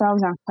deeper in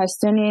themselves and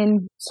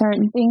questioning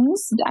certain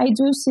things. I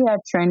do see a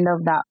trend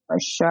of that for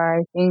sure.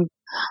 I think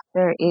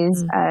there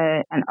is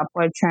an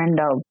upward trend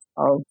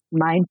of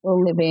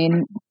mindful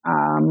living.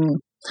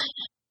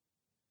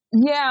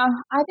 Yeah,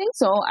 I think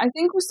so. I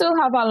think we still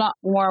have a lot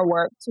more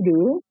work to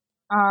do.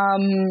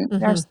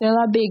 There's still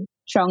a big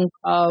chunk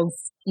of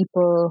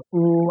people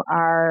who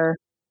are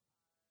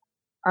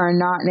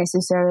not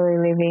necessarily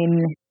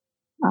living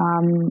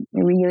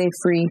really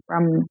free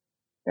from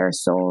their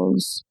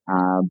souls.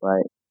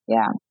 But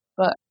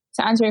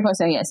to answer your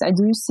question, yes, I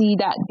do see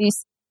that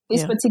this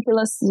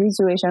particular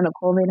situation of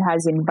COVID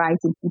has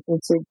invited people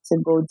to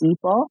go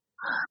deeper.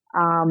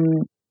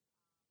 And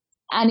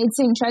it's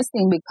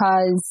interesting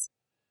because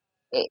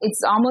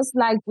it's almost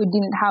like we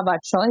didn't have a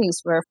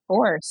choice. We're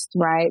forced,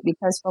 right?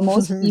 Because for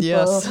most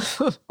people,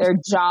 their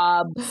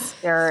jobs,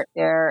 their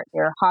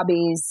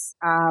hobbies,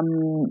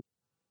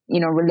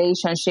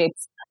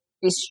 relationships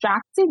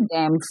distracted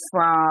them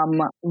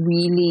from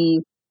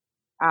really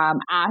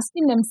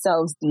asking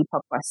themselves deeper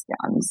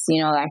questions.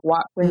 Like,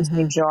 what brings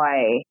me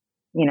joy?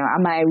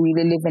 Am I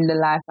really living the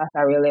life that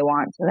I really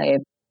want to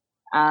live?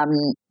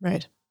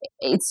 Right.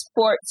 It's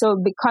so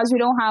because we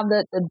don't have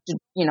the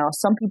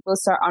some people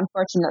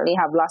unfortunately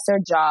have lost their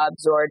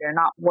jobs, or they're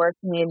not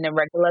working in a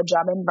regular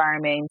job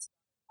environment.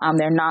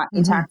 They're not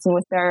interacting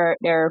with their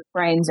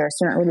friends or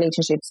certain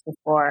relationships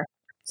before.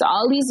 So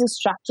all these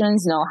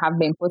distractions have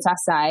been put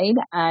aside,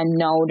 and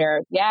now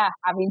they're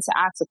having to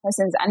ask the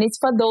questions. And it's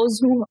for those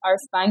who are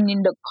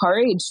finding the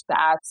courage to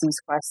ask these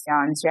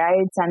questions,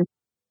 right? And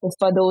it's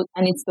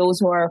those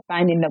who are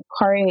finding the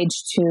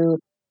courage to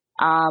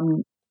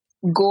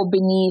go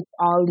beneath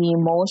all the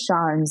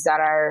emotions that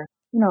are,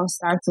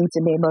 starting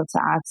to be able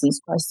to ask these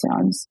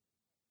questions.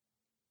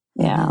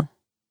 Yeah.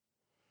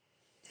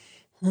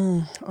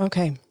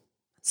 Okay.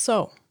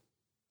 So,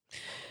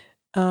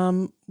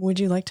 would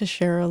you like to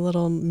share a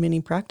little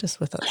mini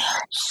practice with us?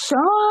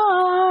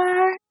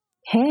 Sure.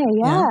 Hey,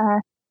 yeah.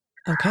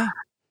 Okay.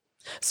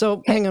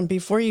 So hang on,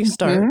 before you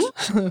start,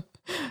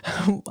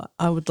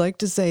 I would like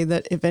to say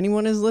that if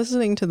anyone is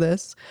listening to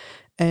this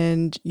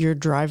and you're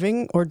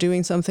driving or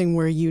doing something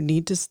where you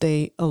need to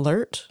stay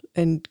alert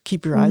and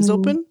keep your eyes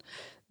open,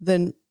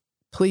 then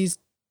please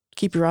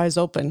keep your eyes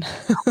open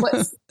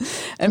What's,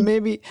 and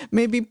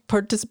maybe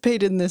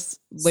participate in this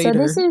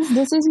later. So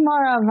this is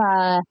more of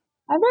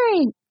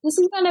this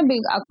is going to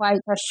be quite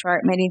a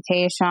short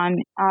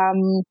meditation.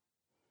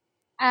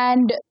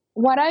 And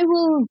what I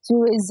will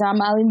do is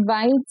I'll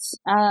invite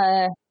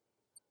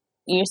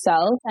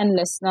yourself and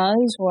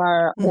listeners who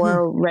are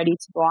ready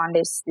to go on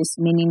this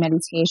mini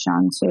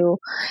meditation to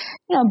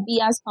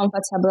be as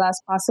comfortable as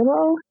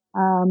possible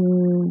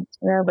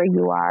wherever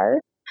you are,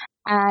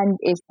 and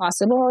if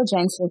possible,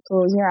 gently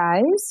close your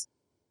eyes,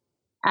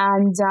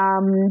 and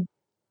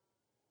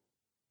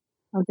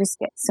I'll just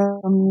get some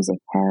music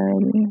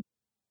ready.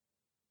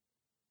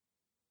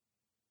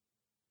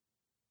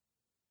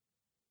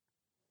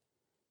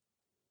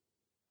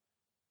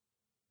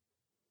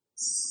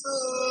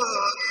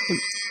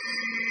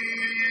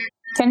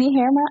 Can you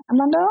hear me,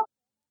 Amanda?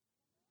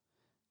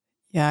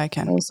 Yeah, I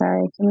can. Oh,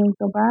 sorry. Can you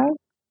go back?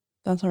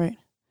 That's all right.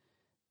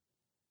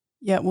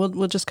 Yeah,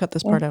 we'll just cut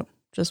this part out.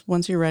 Just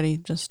once you're ready,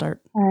 just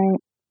start. All right.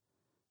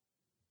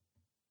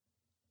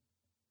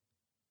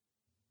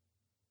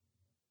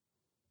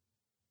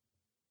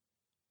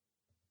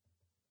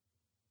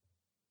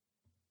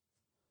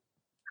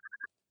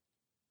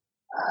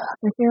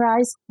 With your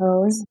eyes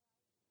closed,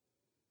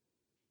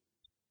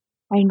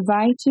 I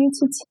invite you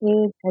to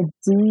take a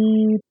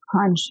deep,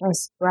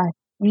 conscious breath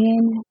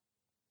in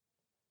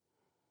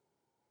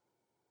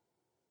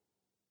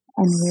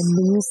and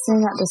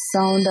releasing at the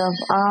sound of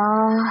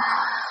ah.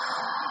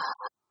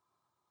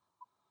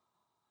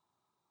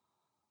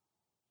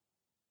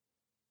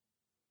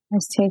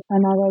 Let's take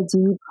another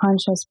deep,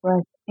 conscious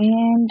breath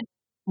in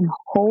and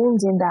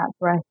holding that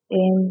breath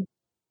in.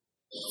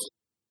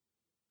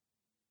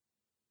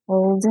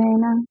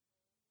 Holding.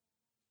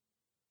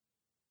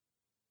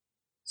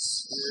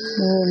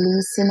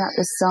 Releasing at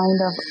the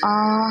sound of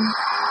ah.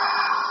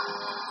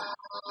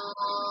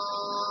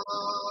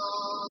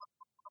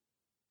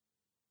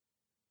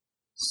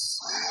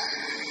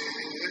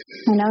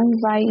 And I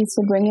invite you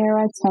to bring your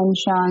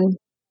attention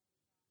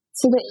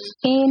to the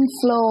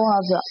inflow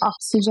of the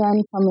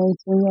oxygen coming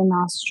through your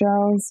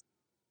nostrils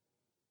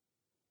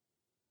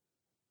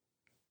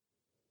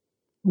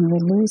and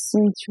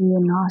releasing through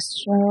your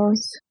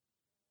nostrils.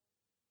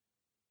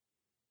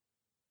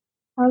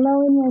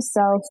 Allowing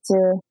yourself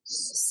to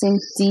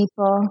sink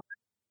deeper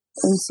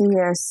into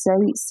your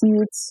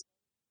seats.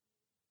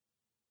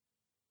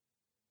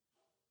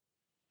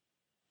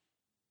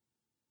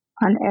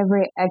 On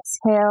every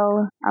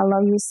exhale,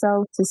 allow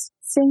yourself to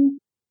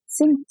sink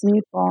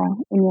deeper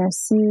in your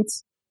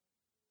seat.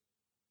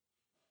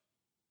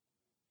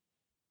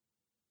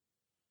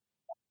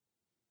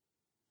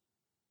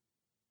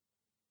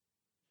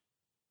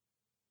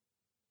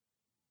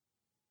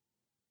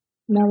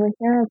 Now with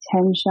your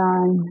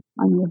attention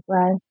on your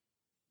breath,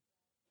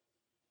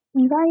 I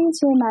invite you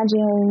to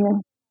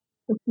imagine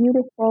the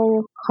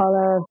beautiful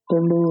color of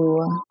blue.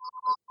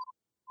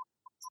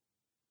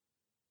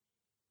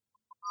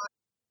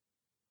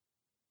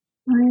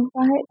 I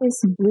invite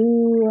this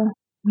blue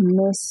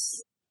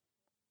mist,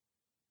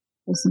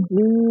 this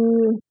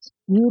blue,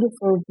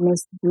 beautiful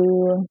mist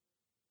blue,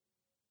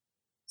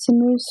 to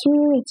move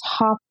through the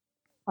top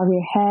of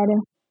your head,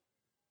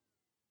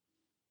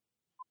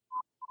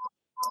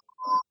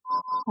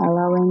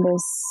 allowing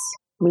this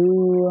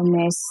blue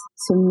mist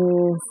to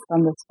move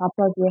from the top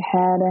of your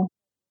head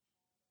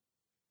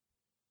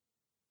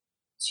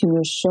to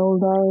your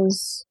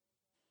shoulders,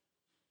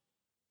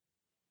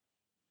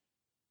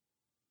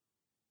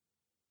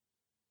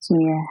 to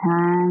your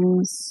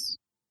hands,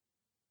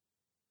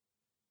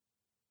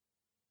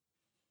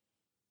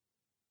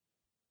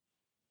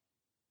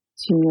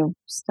 to your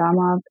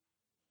stomach.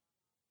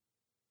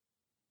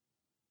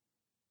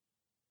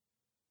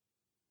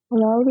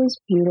 Allow this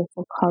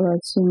beautiful color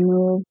to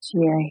move to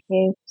your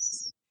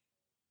hips,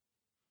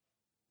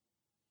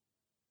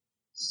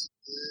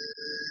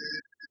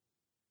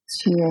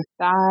 to your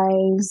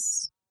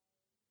thighs,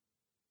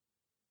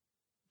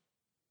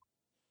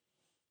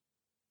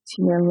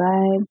 to your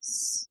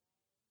legs,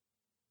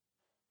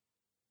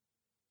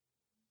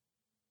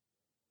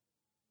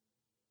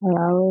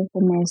 allow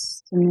the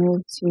mist to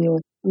move to your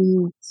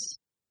feet,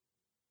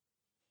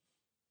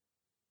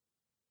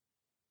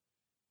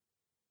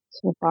 to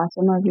the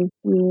bottom of your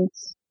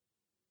feet,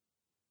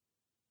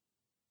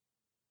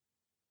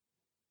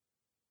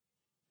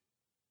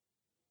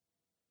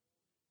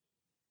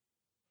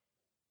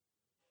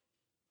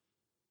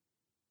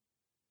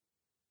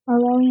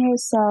 allowing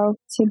yourself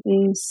to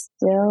be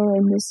still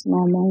in this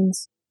moment.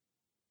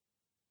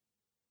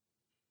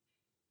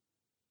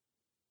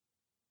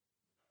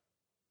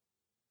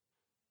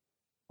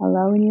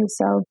 Allowing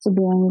yourself to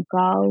be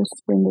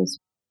engulfed in this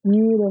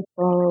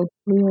beautiful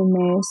blue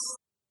mist.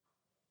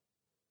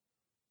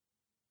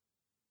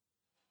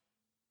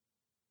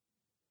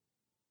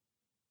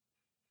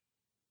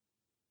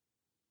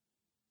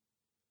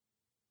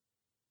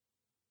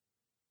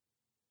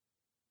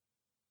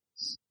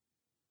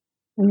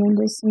 And in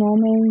this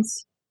moment,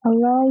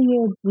 allow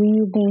your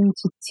breathing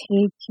to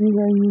take you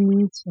where you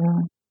need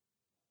to.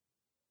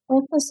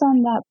 Focus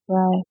on that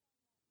breath.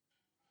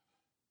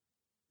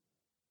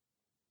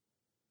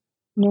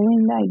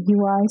 knowing that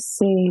you are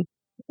safe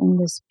in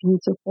this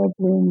beautiful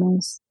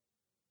blueness.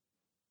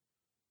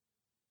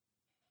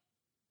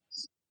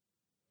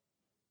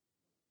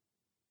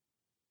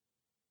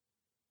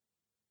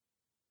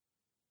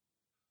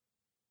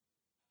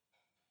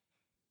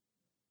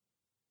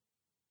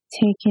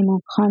 Taking a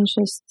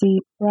conscious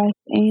deep breath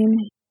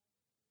in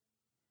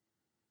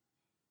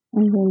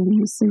and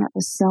releasing at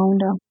the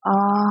sound of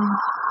ah.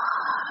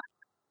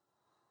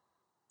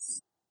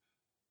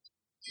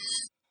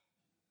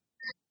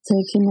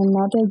 Taking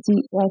another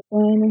deep breath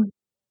in,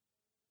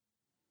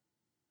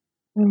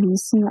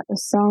 releasing at the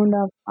sound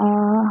of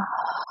ah.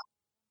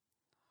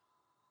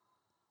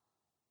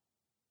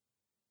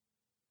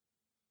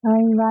 I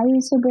invite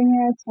you to bring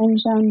your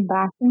attention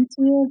back into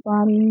your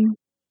body.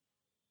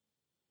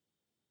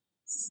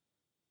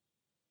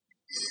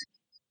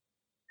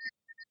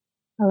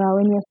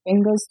 Allowing your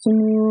fingers to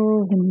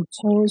move and your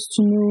toes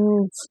to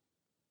move.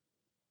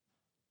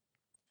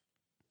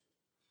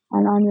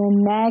 And on your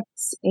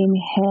next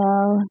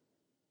inhale,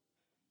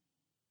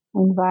 I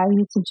invite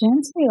you to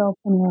gently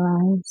open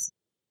your eyes.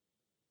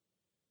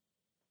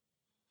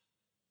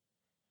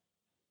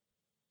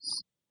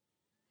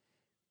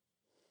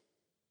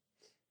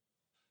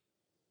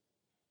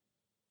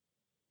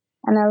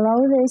 And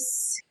allow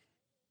this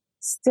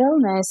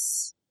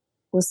stillness,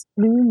 this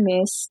blue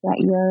mist that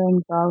you're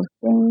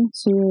engulfing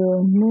to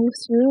move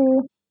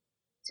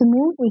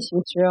with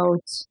you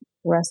throughout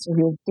the rest of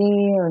your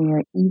day or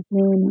your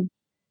evening,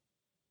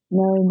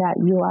 knowing that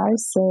you are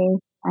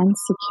safe and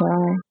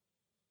secure.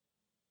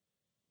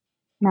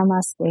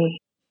 Namaste.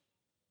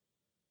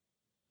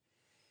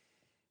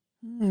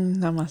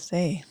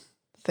 Namaste.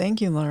 Thank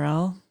you,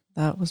 Laurel.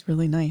 That was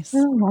really nice.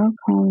 You're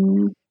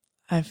welcome.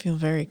 I feel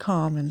very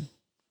calm and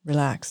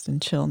relaxed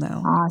and chill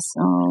now.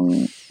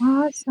 Awesome.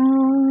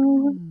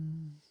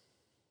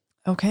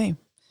 Okay.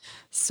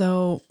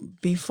 So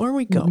before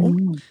we go,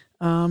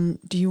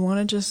 do you want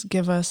to just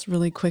give us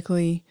really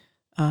quickly,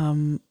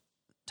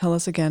 tell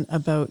us again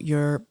about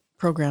your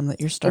program that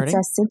you're starting?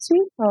 It's a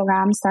 6-week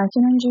program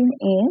starting on June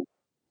 8th,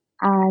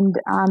 and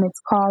it's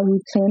called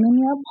Reclaiming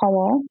Your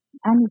Power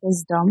and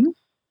Wisdom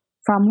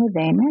from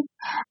Within.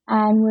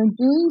 And we're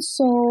doing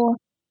so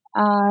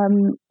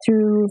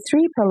through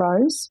 3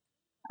 pillars.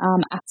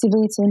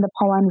 Activating the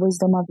power and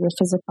wisdom of your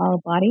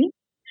physical body,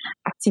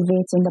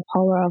 activating the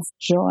power of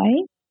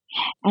joy,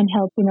 and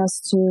helping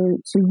us to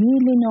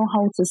really know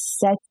how to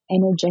set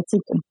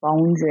energetic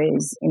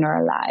boundaries in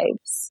our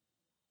lives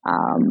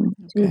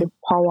through the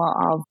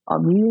power of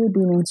really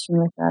being in tune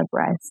with our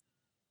breath.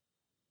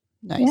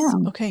 Nice.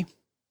 Yeah. Okay.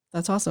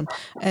 That's awesome.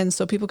 And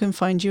so people can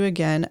find you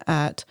again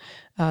at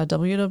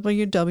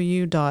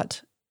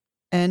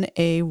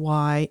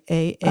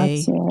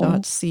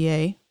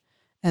www.nayyaa.ca.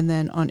 And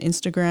then on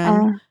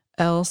Instagram,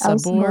 L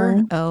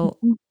Sabur,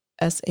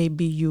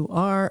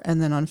 L-S-A-B-U-R.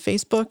 And then on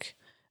Facebook.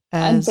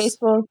 On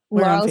Facebook,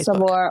 Laurel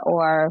Sabur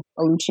or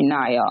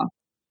Oluchinaya.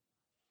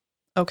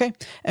 Okay.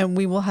 And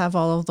we will have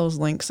all of those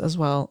links as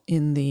well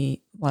in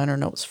the liner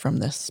notes from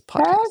this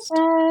podcast.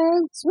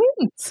 Perfect.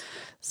 Sweet.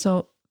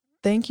 So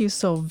thank you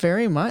so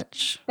very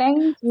much.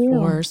 Thank you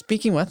for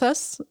speaking with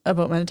us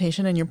about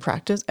meditation and your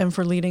practice and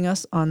for leading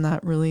us on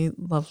that really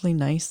lovely,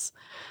 nice,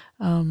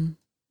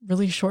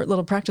 really short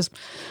little practice.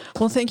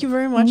 Well, thank you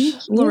very much,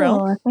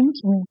 Laurel. Thank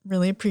you.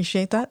 Really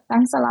appreciate that.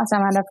 Thanks a lot,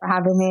 Amanda, for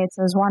having me. It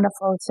was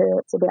wonderful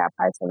to be a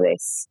part of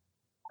this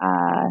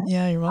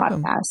yeah, you're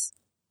welcome. Podcast.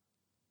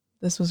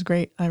 This was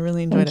great. I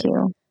really enjoyed it.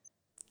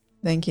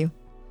 Thank you.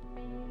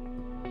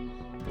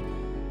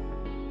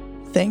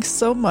 Thanks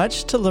so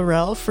much to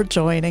Laurel for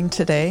joining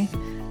today.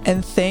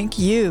 And thank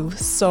you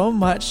so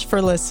much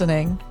for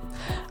listening.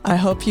 I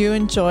hope you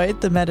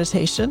enjoyed the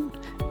meditation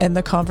and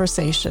the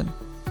conversation.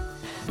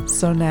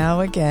 So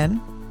now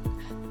again,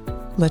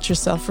 let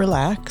yourself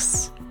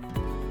relax.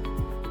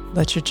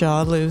 Let your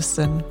jaw loose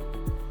and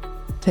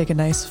take a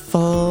nice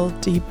full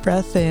deep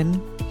breath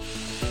in.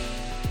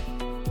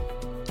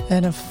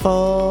 And a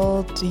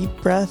full deep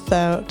breath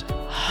out.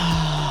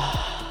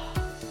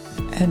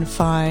 And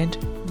find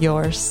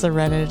your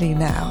serenity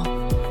now.